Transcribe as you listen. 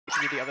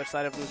to do the other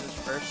side of losers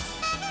first,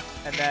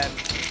 and then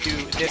do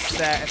this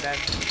set, and then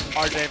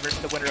RJ versus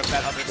the winner of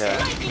that other set,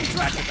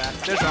 back to back.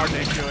 There's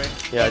RJ's joy.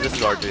 Yeah, this is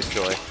RJ's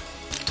joy.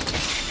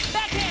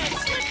 Backhand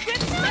slip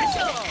grip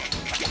special.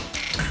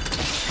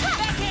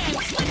 Backhand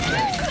slip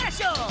grip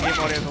special. Game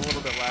audio is a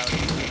little bit loud.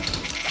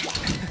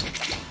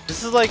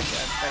 This is like, I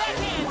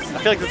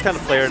feel like this kind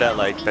of player that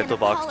like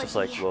Bentobox just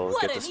like will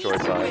get destroyed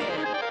by.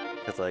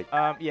 It's like,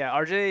 yeah,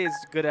 RJ is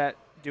good at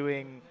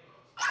doing.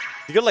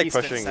 you get like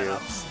decent pressuring you.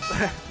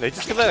 setups. They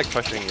just get like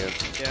pressuring you.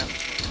 Yeah.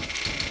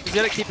 He's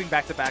good at keeping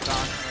back to back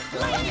on.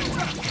 And,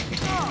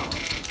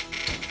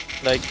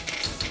 Like,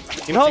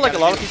 you know how like a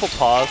lot of people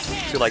pause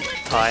to like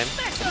time?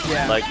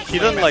 yeah. Like he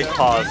doesn't like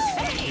pause.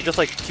 He just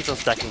like keeps on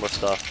stacking more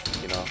stuff,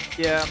 you know.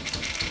 Yeah.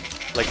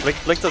 Like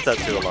Blake does that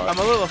too a lot. I'm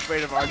a little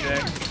afraid of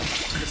RJ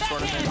this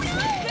tournament.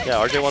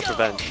 Yeah, RJ wants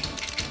revenge.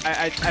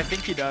 I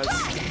think he does.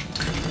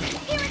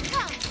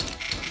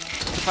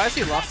 Surprised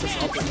he lost this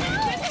ultimate.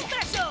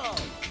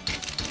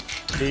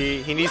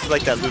 He needs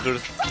like that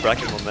loser's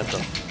bracket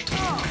momentum.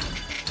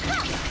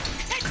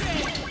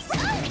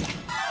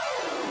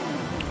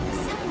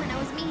 Someone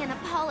owes me an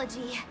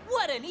apology.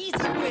 What an easy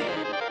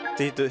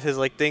win. His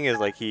like thing is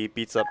like he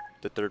beats up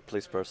the third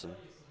place person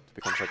to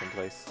become second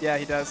place. Yeah,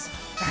 he does.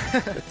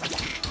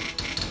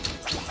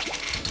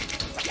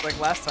 Like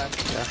last time.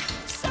 Yeah.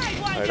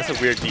 Alright, that's a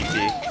weird DT.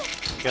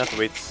 You have to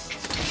wait.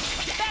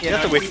 Yeah, You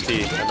have to wait to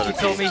see another He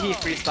told T. me he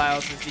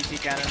freestyles his DT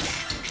cannons.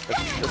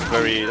 That's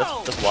very,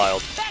 that's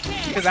wild.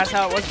 Because that's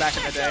how it was back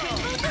in the day.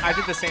 I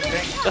did the same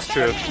thing. That's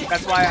true.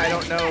 That's why I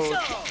don't know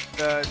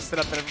the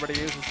setup that everybody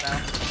uses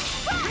now.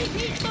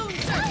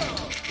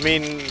 I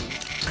mean,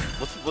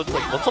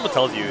 when someone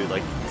tells you,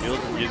 like, you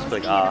just be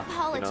like, ah,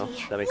 you know,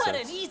 that makes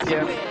sense.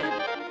 Yeah.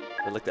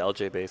 I like the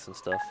LJ base and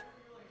stuff.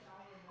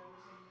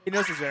 He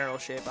knows the general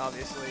shape,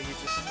 obviously. He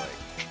just, like,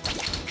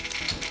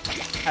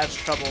 has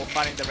trouble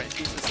finding the right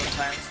pieces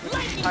sometimes, which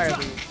is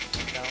entirely,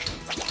 you know,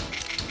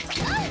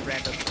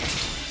 random.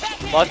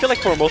 Well, I feel like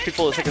for most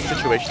people, it's like a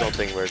situational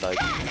thing where, like,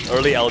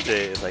 early LJ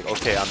is like,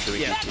 okay, I'm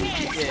doing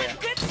DT. Yeah.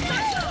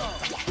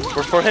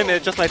 For him,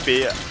 it just might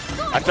be,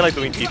 I feel like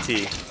doing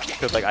DT.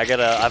 Because, like, I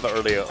have an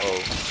earlier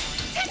O.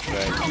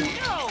 Right.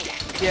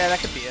 Yeah, that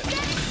could be it.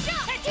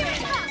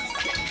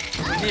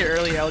 The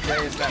early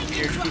LJ is that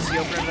weird PC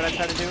opener that I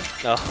try to do.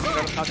 No. You know what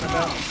I'm talking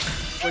about?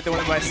 With the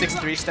one by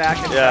 6-3 stack.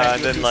 And Yeah,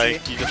 and then,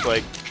 like, you just,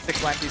 like...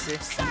 6-line PC.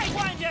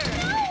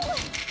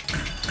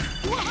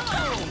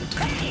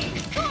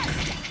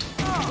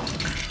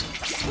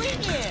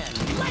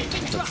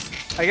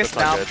 I guess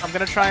now I'm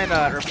gonna try and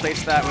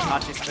replace that with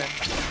Hachi Spin.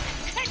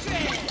 I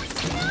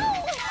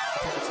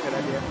think that's a good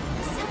idea.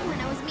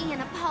 Someone owes me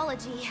an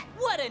apology.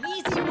 What an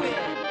easy win.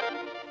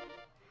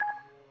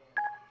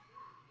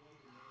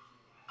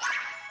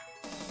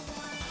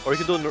 Or you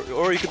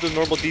could do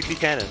normal DT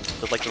cannon,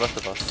 just like the rest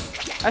of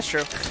us. That's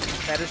true.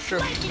 That is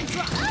true.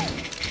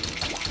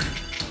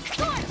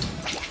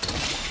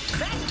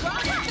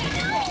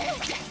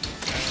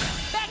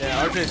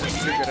 Yeah, RJ is just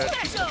too good at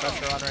keeping the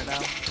pressure on right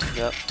now.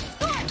 Yep.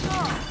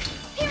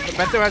 But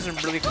Bento has some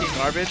really clean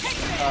garbage.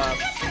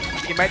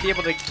 He might be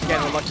able to get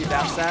a lucky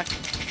down stack.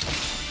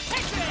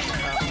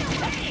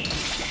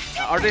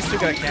 RJ's too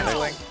good at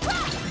canceling.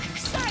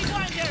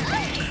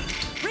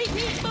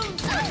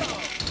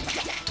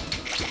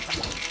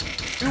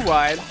 Too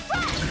wide.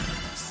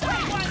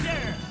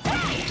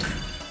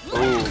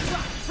 Ooh.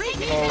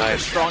 Oh,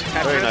 Nice. Strong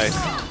Tetris. Very nice.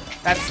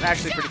 That's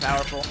actually pretty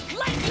powerful.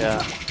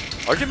 Yeah.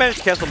 RJ managed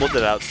to cancel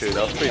molded out too.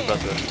 That was pretty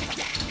impressive.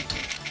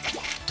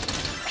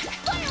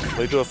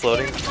 Will he do a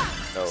floating?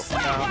 No.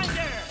 No.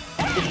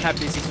 He didn't have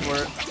pieces for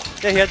it.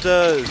 Yeah, he had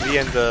the Z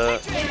and the...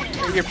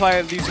 You're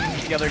probably using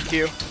the other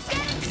Q.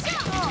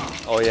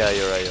 Oh yeah,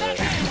 you're right, you're right.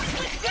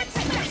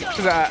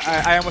 Because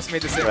I almost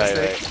made the same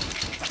mistake.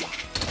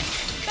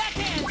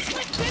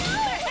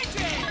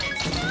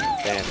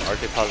 Damn,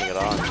 RJ pausing it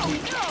on.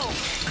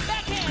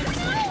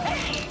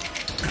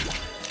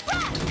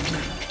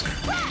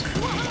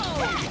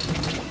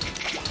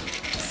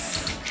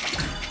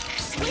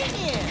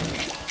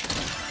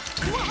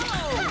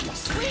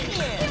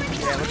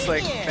 Yeah, looks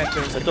like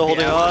Bento's Bento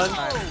holding on.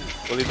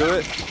 Will he do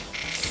it?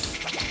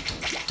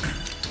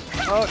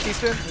 Oh,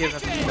 T-spin? He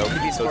doesn't have Nope,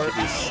 TB so sport.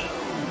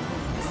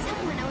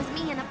 Someone owes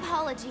me an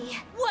apology.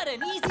 What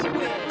an easy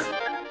win.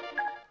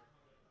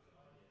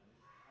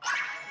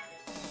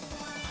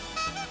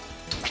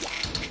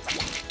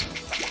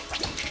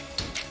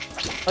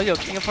 Oh, yo,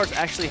 King of Hearts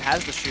actually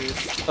has the shoes.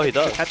 Oh, he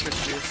does? The Tetris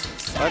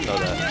shoes. I didn't know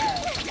that.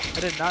 I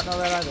did not know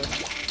that either.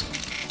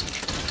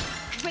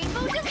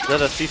 Is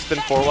that a C-spin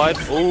 4 wide?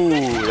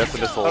 Ooh, that's a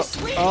missile.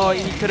 Oh,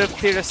 he could have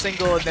cleared a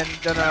single and then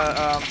done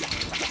a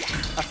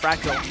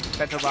fractal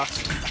Bentobox.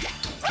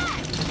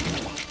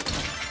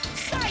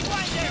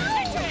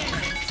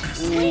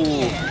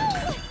 Ooh.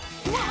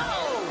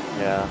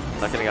 Yeah,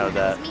 not getting out of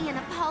that. Me an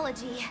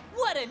apology.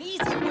 What an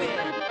easy win.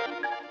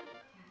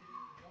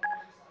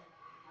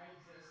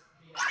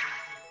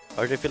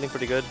 RJ feeling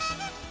pretty good.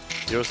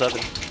 0-7.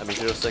 I mean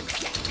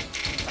 0-6.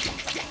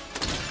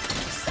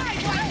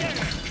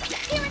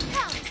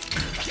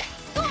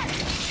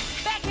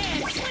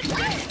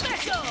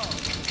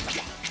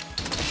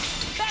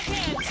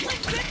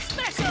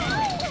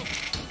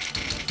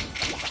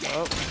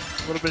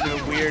 A little bit of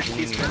a weird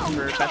T-spin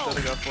for Bento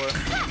to go for.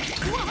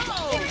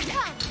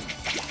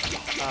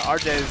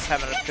 RJ is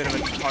having a bit of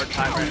a hard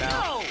time right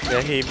now.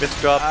 Yeah, he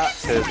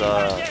misdropped his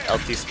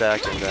LT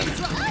stack and then...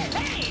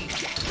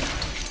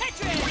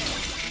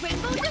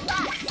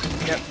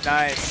 Yep,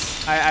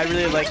 nice. I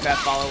really like that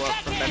follow-up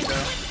from Bento.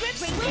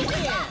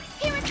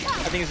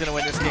 I think he's gonna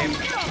win this game.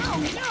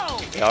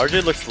 Yeah,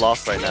 RJ looks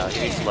lost right now.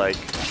 He needs to like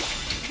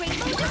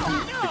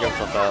figure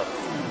himself out.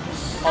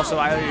 Also,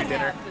 I owe you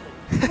dinner.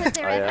 Oh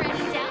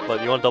yeah.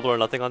 But you want double or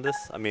nothing on this?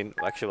 I mean,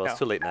 actually, well, it's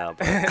too late now.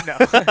 But. No.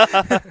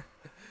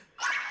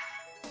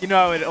 You know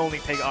I would only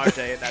take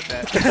RJ in that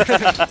bet.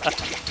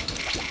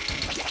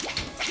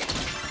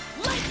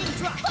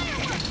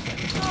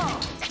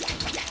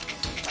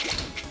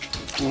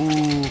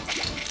 Ooh.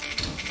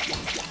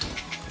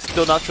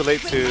 Still not too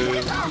late to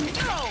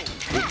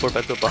look for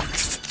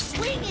Bentobox.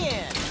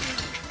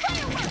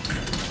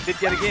 Did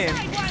get a game.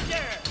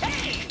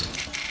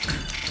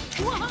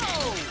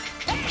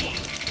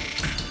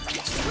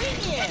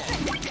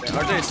 Yeah,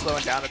 RJ is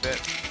slowing down a bit.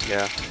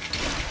 Yeah.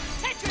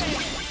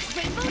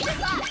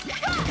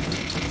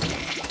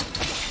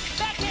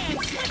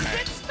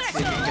 Alright, see if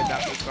we can get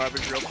down to this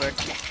garbage real quick.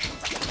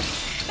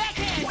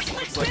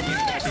 Looks like he's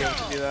gonna be able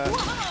to do that.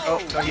 Oh,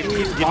 no, he didn't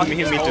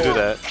mean to do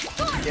that.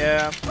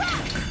 Yeah.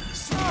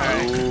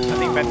 Alright, I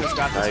think Bento's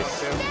got this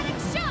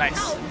one too.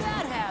 Nice.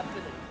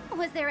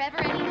 Was there ever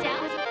any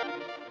doubt?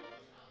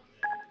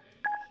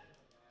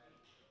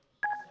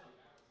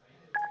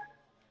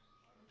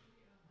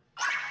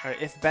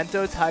 Alright, if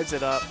Bento ties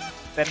it up,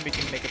 then we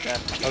can make a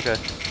bet. Okay.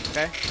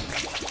 Okay?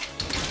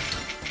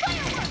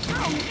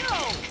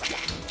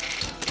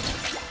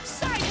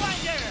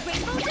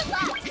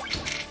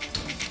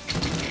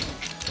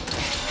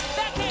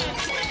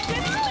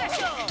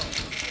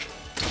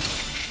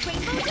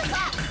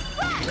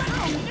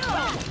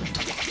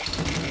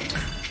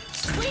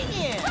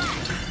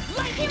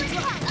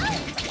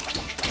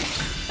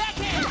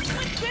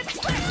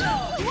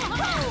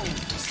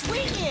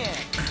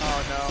 Oh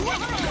no.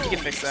 He can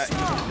fix that.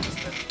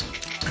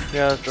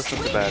 Yeah, that's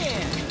not too bad.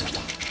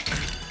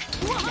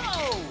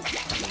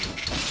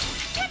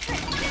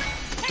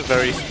 It's a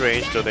very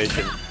strange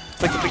donation.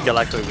 It's like something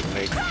Galacto would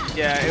make.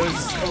 Yeah, it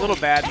was a little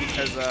bad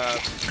because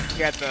he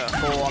got the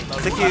hole on the.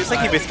 It's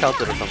like he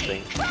miscounted or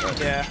something.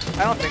 Yeah,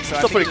 I don't think so. Still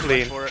I think pretty he clean.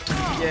 just went for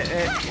it.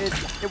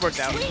 Yeah, it worked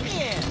out. I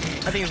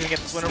think he's gonna get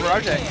this win over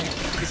RJ.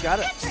 He's got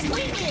it.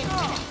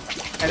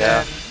 And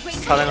Yeah. then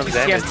Counting on the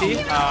damage. TST.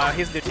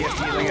 He's new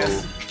TST, I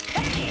guess.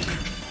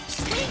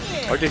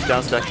 RJ's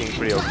down stacking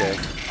pretty okay.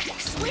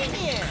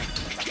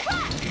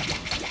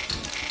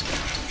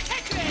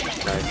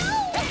 Nice.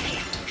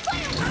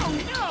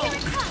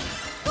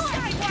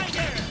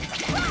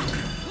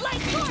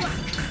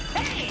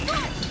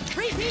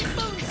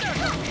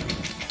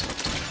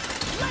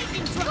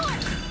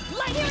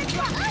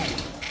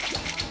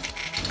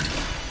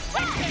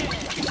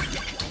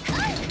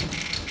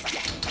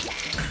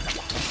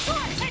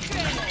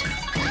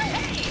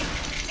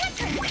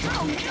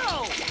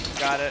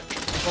 Got it.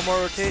 One more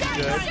rotate.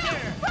 Good.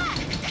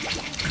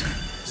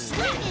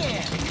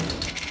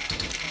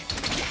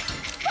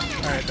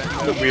 Alright, Bento.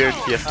 It's a weird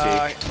TST. I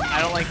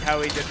don't like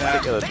how he did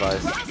that. Ill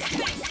advice.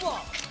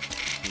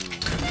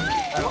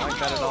 I don't like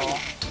that at all.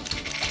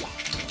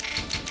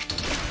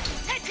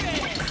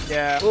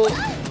 Yeah.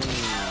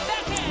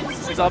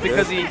 It's all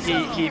because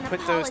he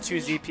put those two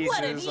Z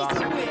pieces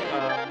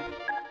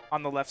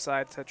on the left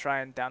side to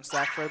try and down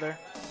stack further.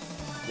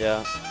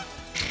 Yeah.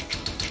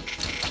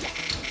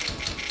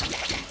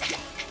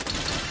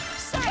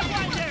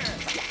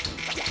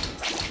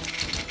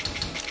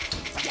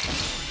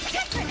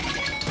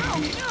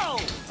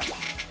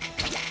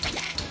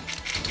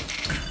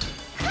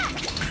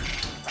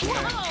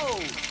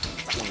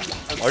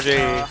 RJ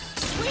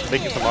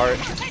making some art.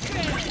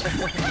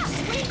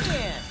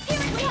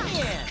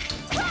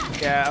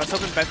 Yeah, I was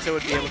hoping Bento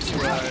would be able to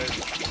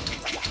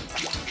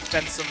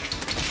spend some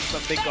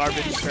big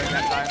garbage during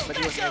that time, but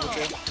he wasn't able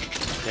to.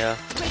 Yeah.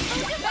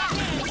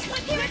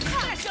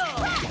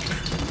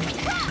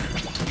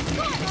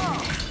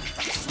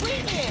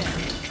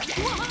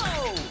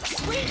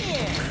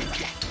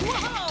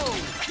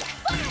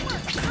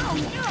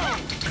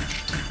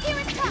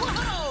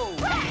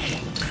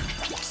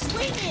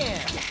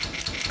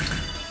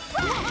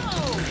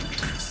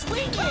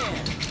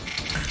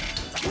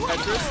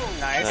 Tetris,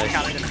 nice,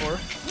 counting it for.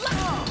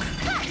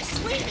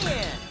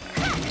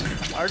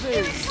 RJ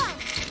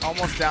is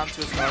almost down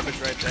to his garbage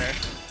right there.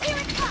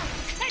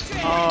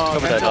 Oh,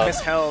 Bento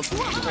misheld.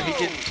 Or he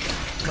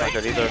didn't. Not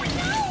good either.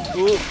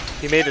 Ooh,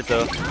 he made it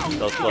though. That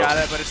was close. Got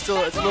it, but it's a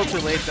little too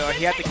late though.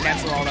 He had to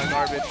cancel all that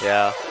garbage.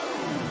 Yeah.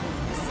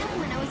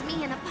 Someone owes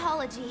me an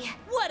apology.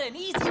 What an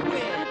easy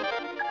win!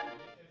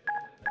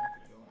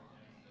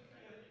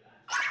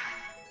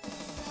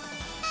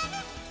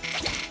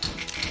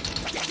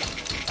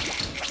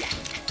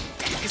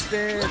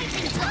 Spin.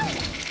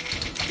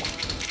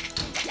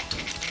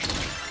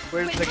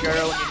 Where's the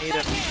girl when you need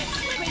him?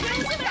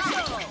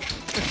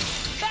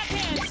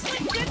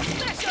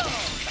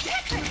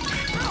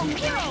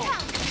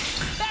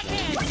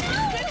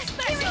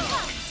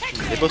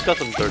 They both got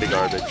some dirty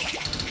garbage.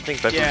 I think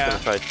Bentobox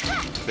gonna try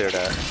to clear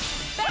that.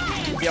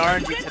 The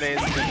RNG today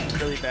has been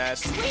really bad.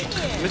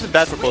 This is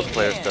bad for both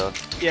players though.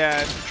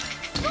 Yeah.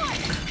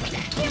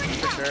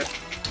 For sure.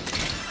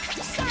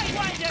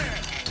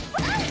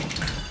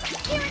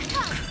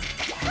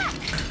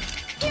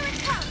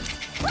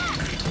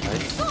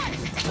 Nice.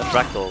 The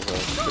fractals,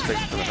 this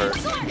thing's gonna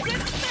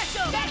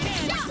hurt.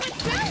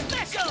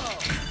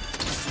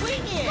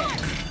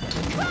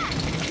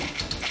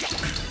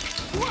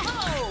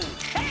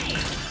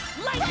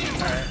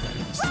 Alright.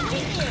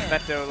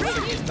 Beto looks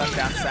like he's done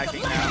down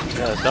stacking now.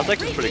 Yeah, sounds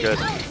like it's pretty good.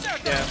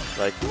 Yeah.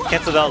 Like,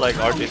 cancelled out like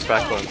RG's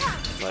fractals.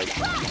 Like,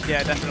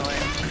 yeah, definitely.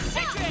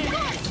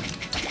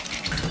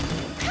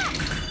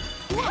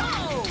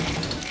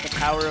 The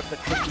power of the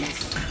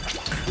cookies.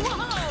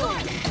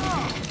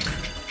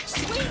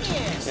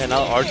 yeah,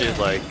 now RG is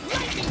like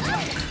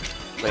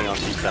playing on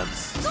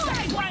defense.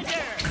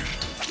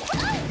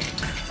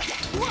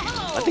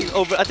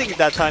 I think at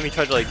that time he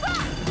tried to like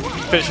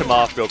finish him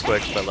off real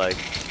quick, but like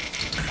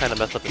kind of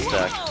messed up his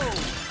stack.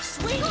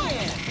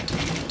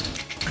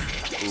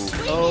 Ooh.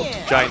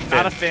 Oh, Giant fin.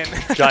 not a fin.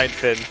 Giant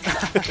fin.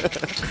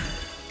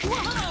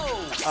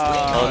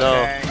 Oh no.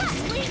 Okay.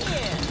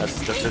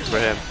 That's it for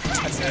him.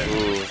 That's it.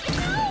 Ooh.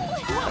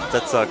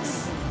 That sucks.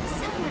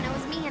 Someone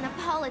owes me an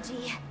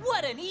apology.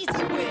 What an easy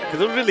win. Because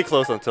it was really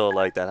close until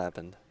like that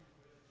happened.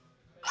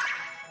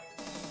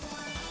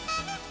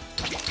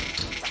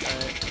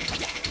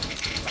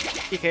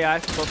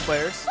 PKI for both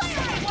players.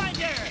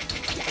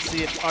 Let's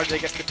see if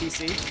RJ gets the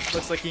PC.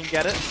 Looks like he can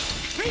get it.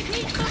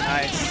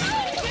 Nice.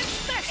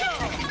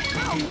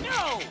 Oh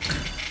no!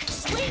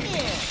 Swing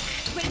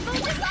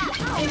it!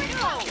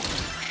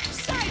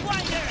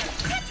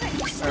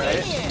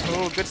 Alright.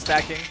 Oh, good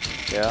stacking.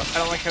 Yeah. I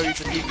don't like how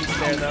he's a DP's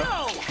there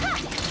though.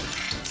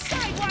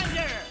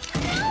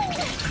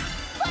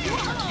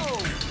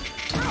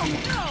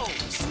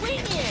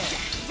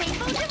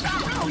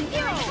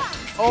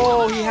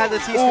 Oh, he had the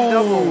teaspoon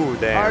double.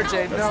 Damn.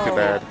 RJ, That's no. too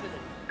bad.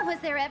 Was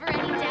there ever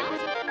any doubt?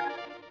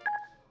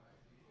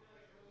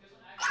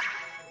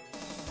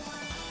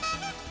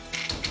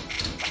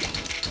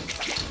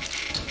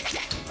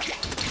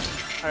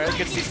 Alright,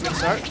 good teaspoon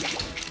start.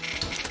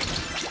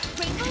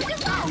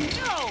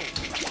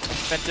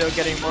 Bento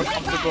getting more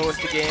comfortable with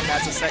the game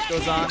as the set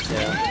goes on.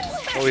 Yeah.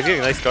 Oh, he's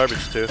getting nice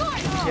garbage too.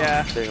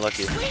 Yeah. Getting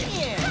lucky.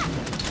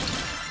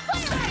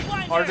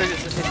 RJ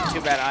isn't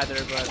too bad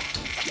either, but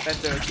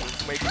Bento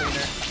is way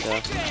cleaner.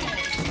 Yeah.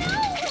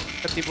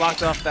 But he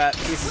blocked off that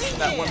piece,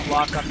 that one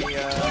block on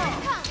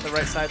the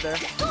right side there.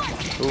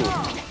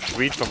 Ooh.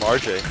 Read from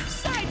RJ.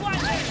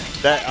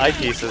 That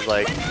eyepiece is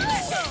like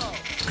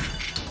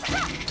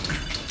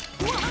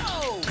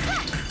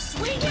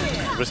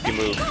risky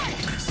move.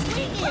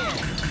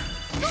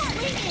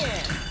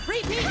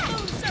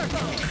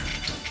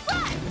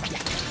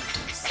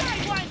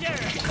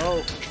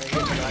 Oh, they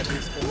hit the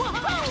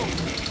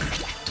eyepiece.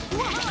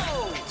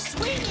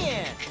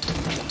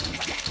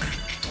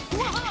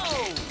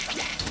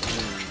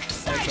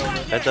 That's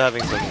over. Bento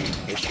having some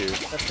issues.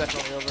 That's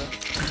definitely over.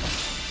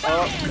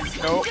 Oh,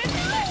 no.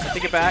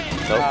 Take it back.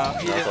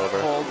 Nope, He that's didn't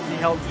over. hold. He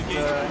held the...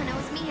 Someone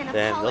owes me an Damn,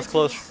 that was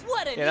apology.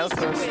 close. Yeah, that was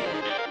close.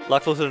 A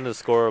lot closer than the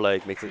score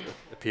like makes it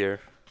appear.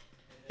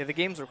 Yeah, the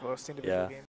games were close. Individual Yeah. games.